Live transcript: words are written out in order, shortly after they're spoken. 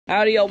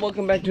Howdy y'all,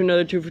 welcome back to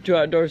another 2 for 2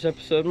 Outdoors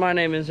episode. My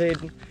name is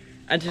Aiden,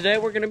 and today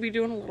we're going to be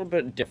doing a little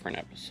bit different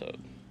episode.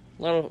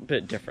 A little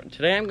bit different.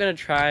 Today I'm going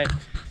to try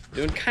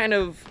doing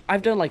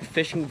I've done like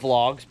fishing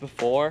vlogs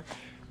before,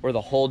 where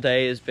the whole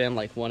day has been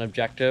like one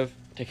objective,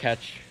 to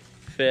catch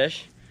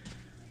fish.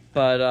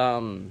 But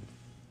I'm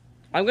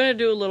going to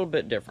do a little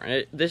bit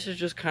different. This is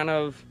just kind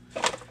of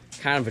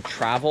a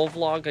travel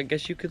vlog, I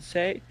guess you could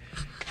say.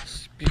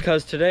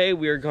 Because today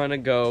we are going to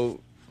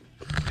go,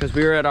 because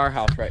we are at our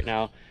house right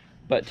now,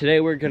 but today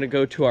we're going to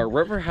go to our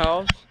river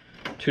house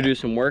to do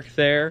some work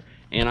there,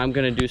 and I'm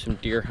going to do some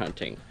deer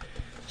hunting.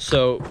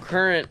 So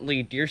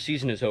currently deer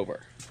season is over.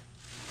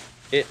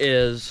 It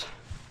is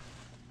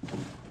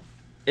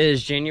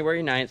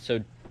January 9th,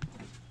 so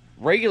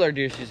regular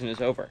deer season is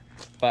over.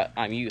 But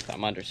I'm youth,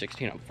 I'm under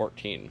 16, I'm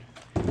 14.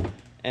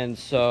 And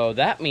so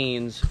that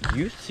means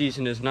youth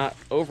season is not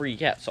over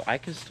yet, so I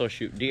can still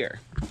shoot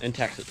deer, in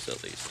Texas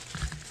at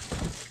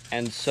least.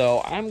 And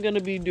so I'm gonna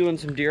be doing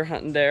some deer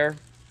hunting there.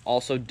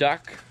 Also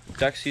duck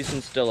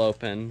season's still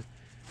open.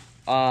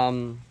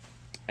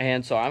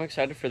 And so I'm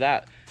excited for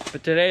that.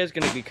 But today is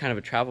gonna be kind of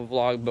a travel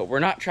vlog, but we're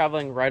not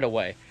traveling right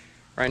away.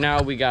 Right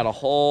now we got a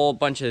whole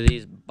bunch of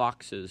these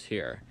boxes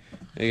here.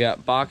 We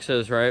got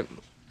boxes, right?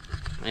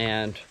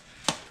 And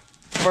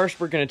first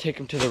we're gonna take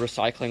them to the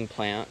recycling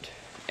plant.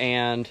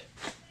 And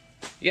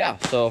yeah,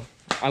 so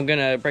I'm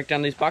gonna break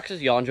down these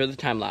boxes. Y'all enjoy the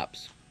time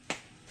lapse.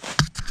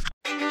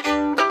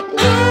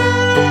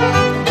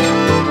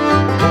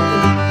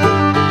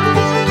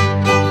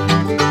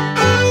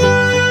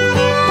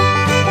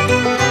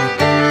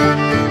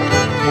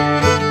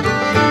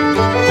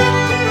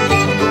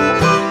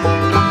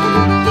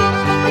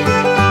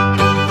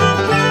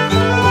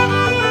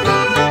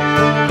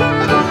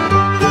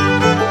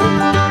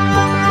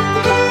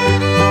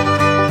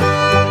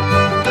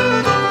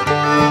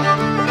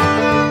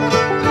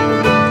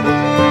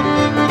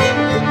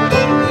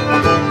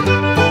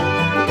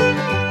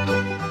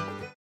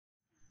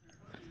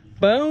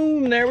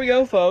 Boom, there we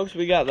go, folks.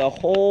 We got the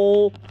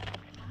whole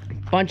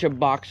bunch of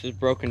boxes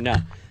broken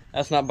down.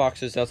 That's not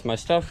boxes, that's my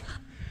stuff.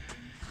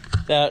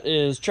 That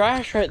is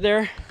trash right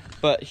there.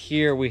 But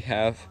here we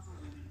have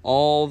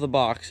all the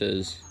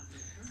boxes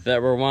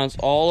that were once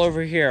all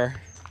over here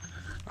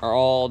are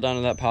all done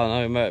in that pile.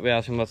 Now you might be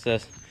asking, what's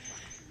this?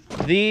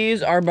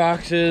 These are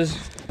boxes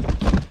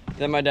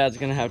that my dad's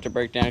gonna have to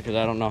break down because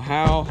I don't know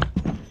how.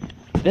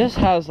 This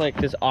has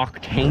like this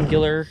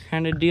octangular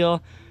kind of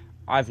deal.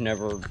 I've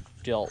never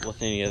dealt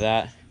with any of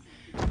that.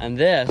 And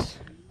this,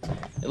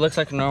 it looks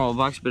like a normal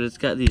box, but it's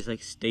got these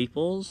like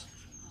staples.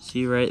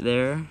 See right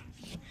there?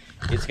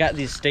 It's got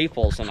these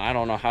staples, and I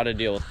don't know how to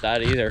deal with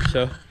that either.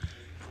 So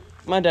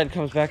my dad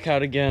comes back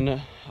out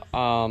again.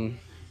 He'll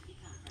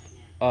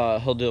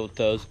deal with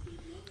those.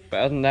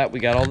 But other than that, we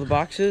got all the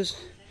boxes,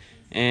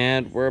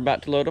 and we're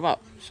about to load them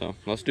up. So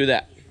let's do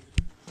that.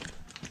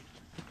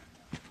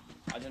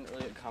 I didn't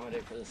really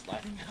accommodate for the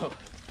sliding though.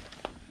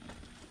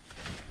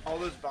 All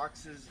those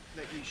boxes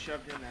that you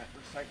shoved in that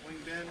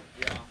recycling bin,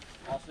 Yeah.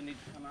 Also need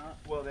to come out.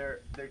 well,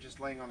 they're just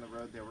laying on the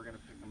road there. We're gonna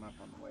pick them up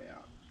on the way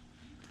out.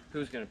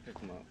 Who's gonna pick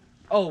them up?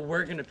 Oh,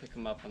 we're gonna pick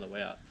them up on the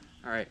way out.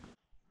 All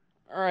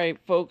right,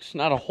 folks.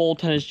 Not a whole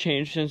ton has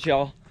changed since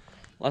y'all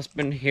last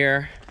been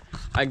here.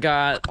 I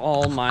got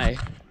all my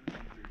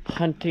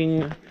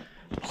hunting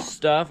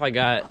stuff. I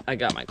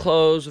got my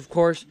clothes, of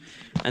course,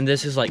 and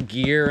this is like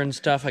gear and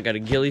stuff. I got a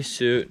ghillie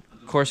suit.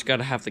 Of course,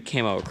 gotta have the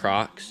camo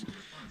Crocs.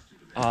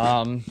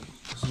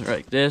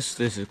 Like this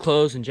is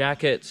clothes and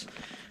jackets,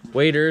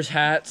 waders,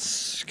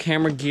 hats,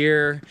 camera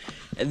gear,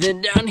 and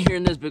then down here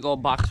in this big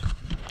old box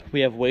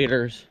we have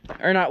waders,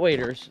 or not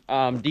waders,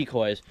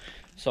 decoys.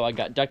 So I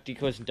got duck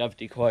decoys and dove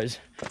decoys.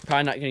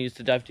 Probably not gonna use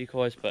the dove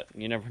decoys, but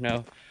you never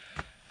know.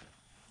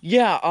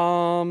 Yeah,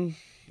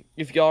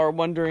 if y'all are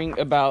wondering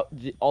about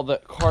all the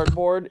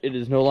cardboard, it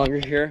is no longer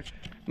here.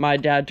 My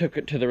dad took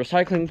it to the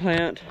recycling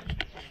plant.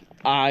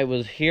 I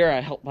was here,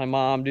 I helped my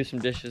mom do some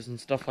dishes and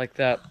stuff like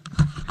that.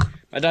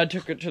 My dad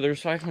took it to the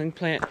recycling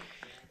plant,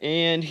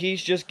 and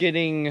he's just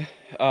taking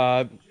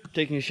a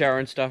shower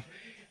and stuff,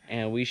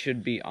 and we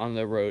should be on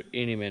the road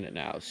any minute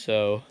now.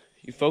 So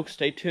you folks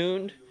stay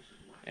tuned,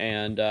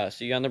 and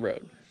see you on the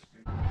road.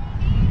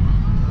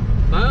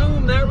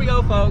 Boom, there we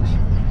go, folks.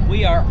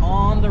 We are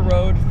on the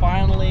road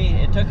finally.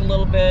 It took a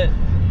little bit.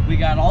 We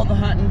got all the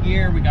hunting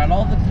gear, we got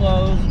all the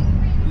clothes.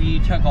 We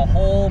took a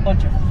whole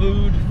bunch of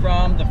food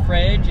from the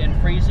fridge and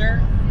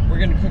freezer. We're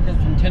gonna cook up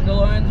some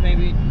tenderloins,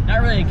 maybe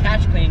not really a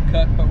catch clean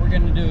cook, but we're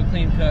gonna do a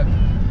clean cook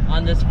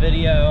on this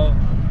video.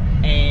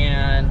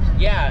 And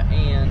yeah,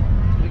 and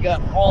we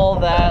got all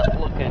that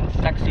looking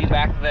sexy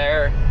back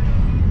there.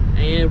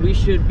 And we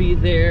should be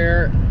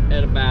there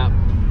at about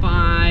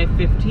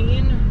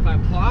 5:15,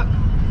 5 o'clock.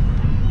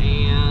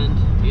 And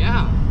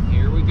yeah,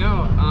 here we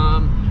go.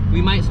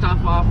 We might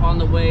stop off on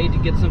the way to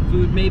get some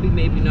food, maybe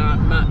not,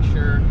 I'm not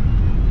sure.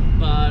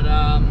 But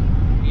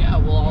yeah,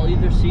 we'll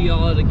either see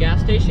y'all at a gas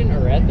station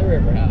or at the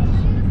river house.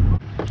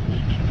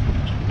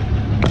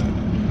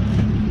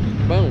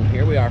 Boom,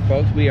 here we are,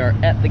 folks. We are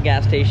at the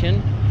gas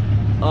station.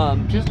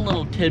 Just a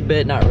little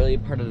tidbit, not really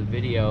part of the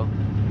video.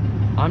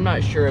 I'm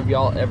not sure if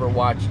y'all ever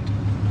watched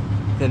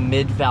the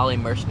Mid-Valley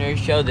Mercenary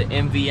show, the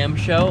MVM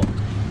show.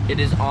 It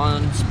is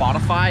on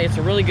Spotify. It's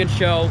a really good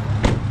show,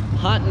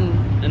 hunting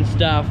and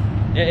stuff.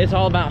 It's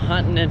all about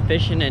hunting and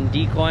fishing and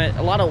decoying,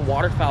 a lot of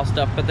waterfowl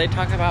stuff, but they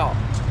talk about,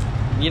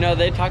 you know,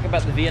 they talk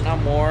about the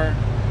Vietnam War,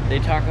 they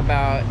talk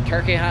about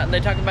turkey hunting, they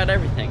talk about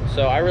everything.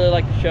 So I really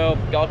like the show.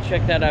 Y'all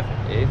check that out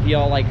if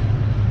y'all like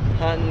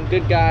hunting.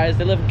 Good guys,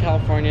 they live in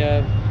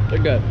California, they're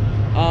good.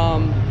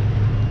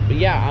 But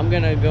yeah, I'm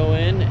gonna go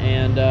in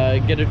and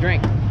get a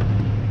drink.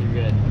 You're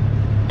good.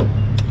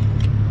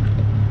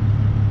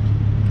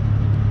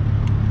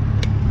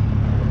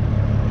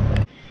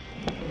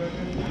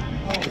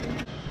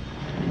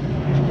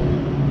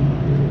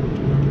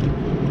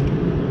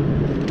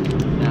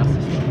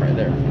 Nasty stuff right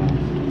there.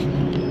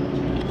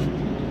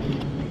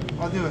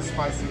 I'll do a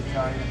spicy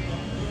Italian.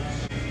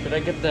 Could I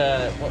get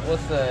the,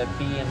 what's the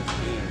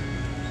BMT?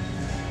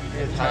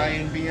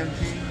 Italian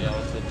BMT? Yeah,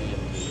 what's the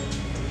BMT?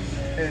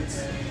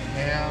 It's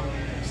ham,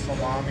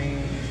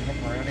 salami,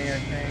 pepperoni, I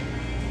think.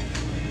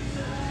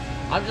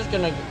 I'm just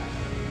gonna,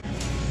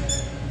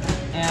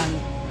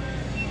 and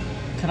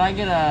could I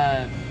get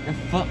a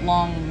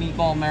foot-long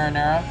meatball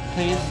marinara,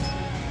 please?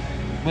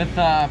 With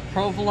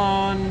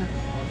provolone,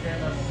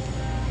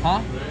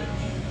 huh?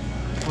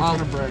 What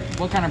kind of bread?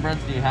 What kind of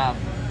breads do you have?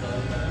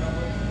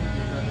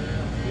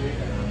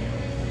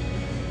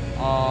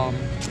 Oh,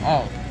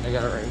 I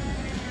got it right.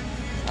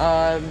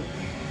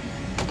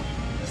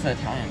 It's the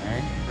Italian,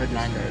 right? I just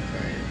got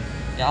Italian.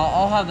 Yeah,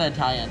 I'll have the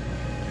Italian.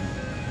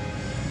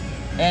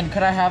 And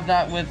could I have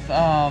that with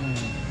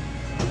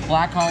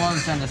black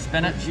olives and the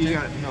spinach? He'll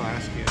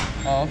ask you.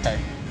 Oh, okay.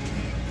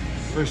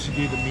 First you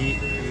do the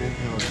meat, and then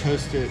he'll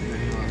toast it, and then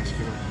he'll ask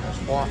you.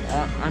 Well,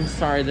 I'm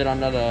sorry that I'm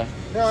not a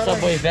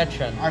Subway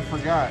veteran. I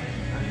forgot.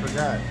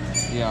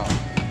 Yeah.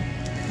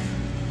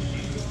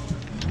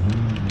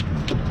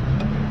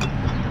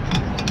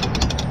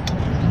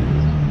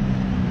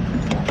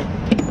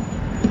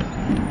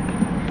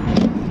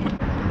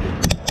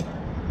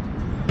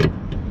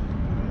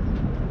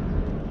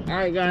 All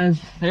right, guys,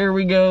 there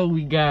we go.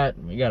 We got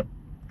a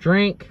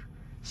drink,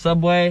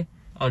 Subway.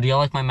 Oh, do y'all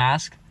like my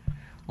mask?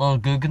 Little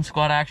Guggen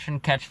Squad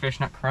action, catch fish,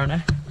 not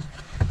Corona.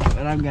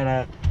 And I'm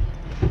gonna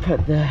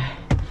put the.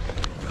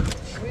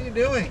 What are you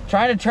doing?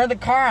 Trying to turn the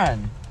car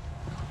on.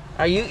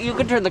 You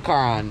can turn the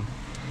car on.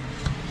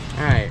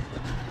 All right.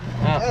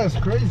 That was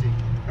crazy.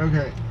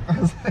 Okay. I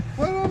was like,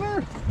 what on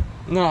earth?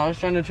 No, I was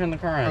trying to turn the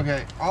car on.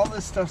 Okay, all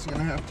this stuff's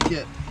gonna have to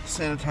get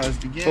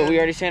sanitized again. But we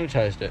already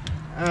sanitized it.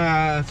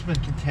 It's been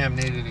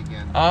contaminated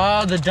again.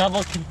 Oh, the double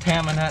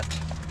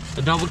contaminant.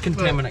 The double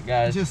contaminant,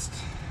 guys. Just.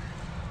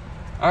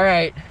 All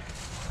right.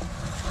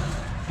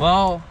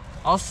 Well,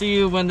 I'll see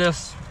you when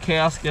this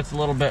chaos gets a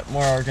little bit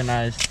more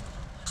organized.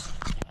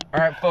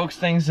 All right, folks,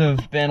 things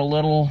have been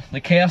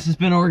the chaos has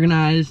been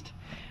organized.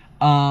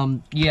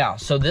 Yeah,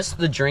 so this is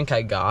the drink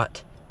I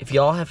got. If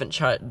y'all haven't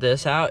tried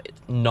this out,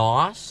 it's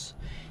NOS.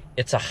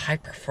 It's a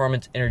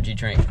high-performance energy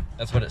drink.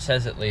 That's what it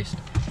says, at least.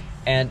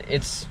 And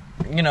it's,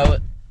 you know,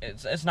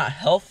 it's not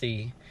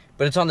healthy,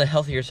 but it's on the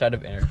healthier side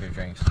of energy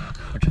drinks,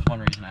 which is one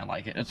reason I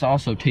like it. It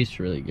also tastes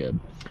really good.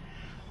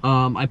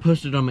 I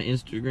posted on my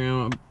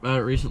Instagram about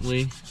it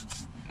recently.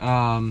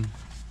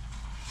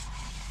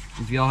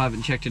 If y'all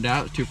haven't checked it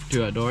out, it's 2 for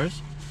 2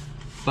 Outdoors.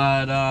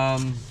 But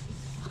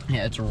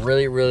yeah, it's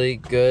really, really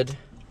good.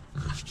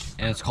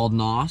 And it's called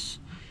NOS.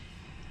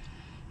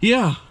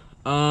 Yeah,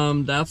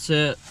 that's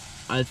it.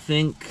 I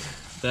think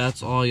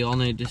that's all y'all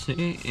need to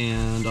see,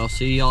 and I'll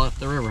see y'all at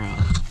the river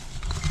house.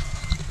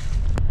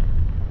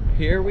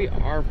 Here we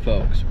are,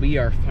 folks. We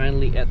are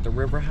finally at the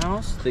river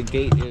house. The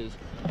gate is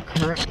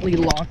currently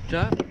locked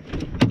up,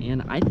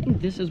 and I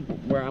think this is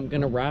where I'm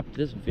gonna wrap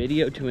this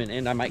video to an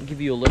end. I might give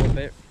you a little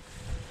bit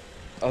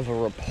of a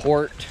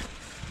report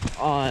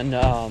on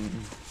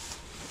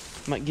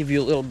might give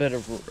you a little bit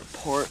of a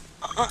report.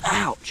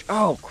 Ouch!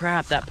 Oh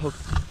crap! That poked.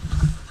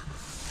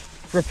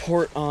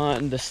 Report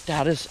on the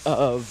status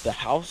of the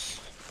house,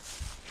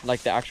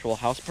 like the actual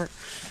house part.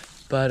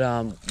 But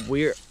I'm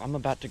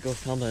about to go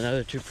film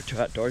another 2 for 2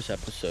 Outdoors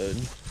episode,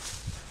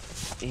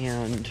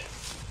 and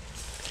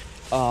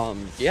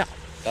yeah,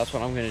 that's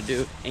what I'm gonna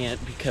do. And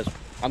because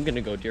I'm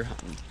gonna go deer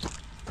hunting.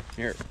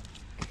 Here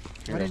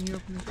Why didn't you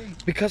open the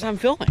gate? because I'm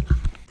filming.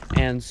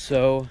 And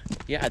so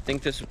yeah, I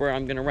think this is where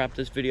I'm gonna wrap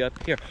this video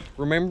up here.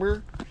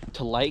 Remember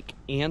to like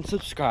and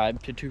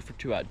subscribe to 2 for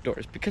 2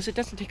 Outdoors, because it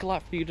doesn't take a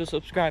lot for you to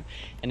subscribe,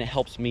 and it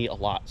helps me a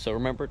lot. So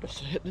remember to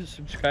hit the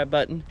subscribe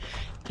button,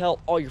 tell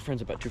all your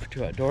friends about 2 for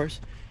 2 Outdoors,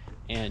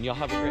 and y'all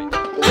have a great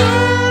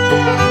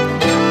day.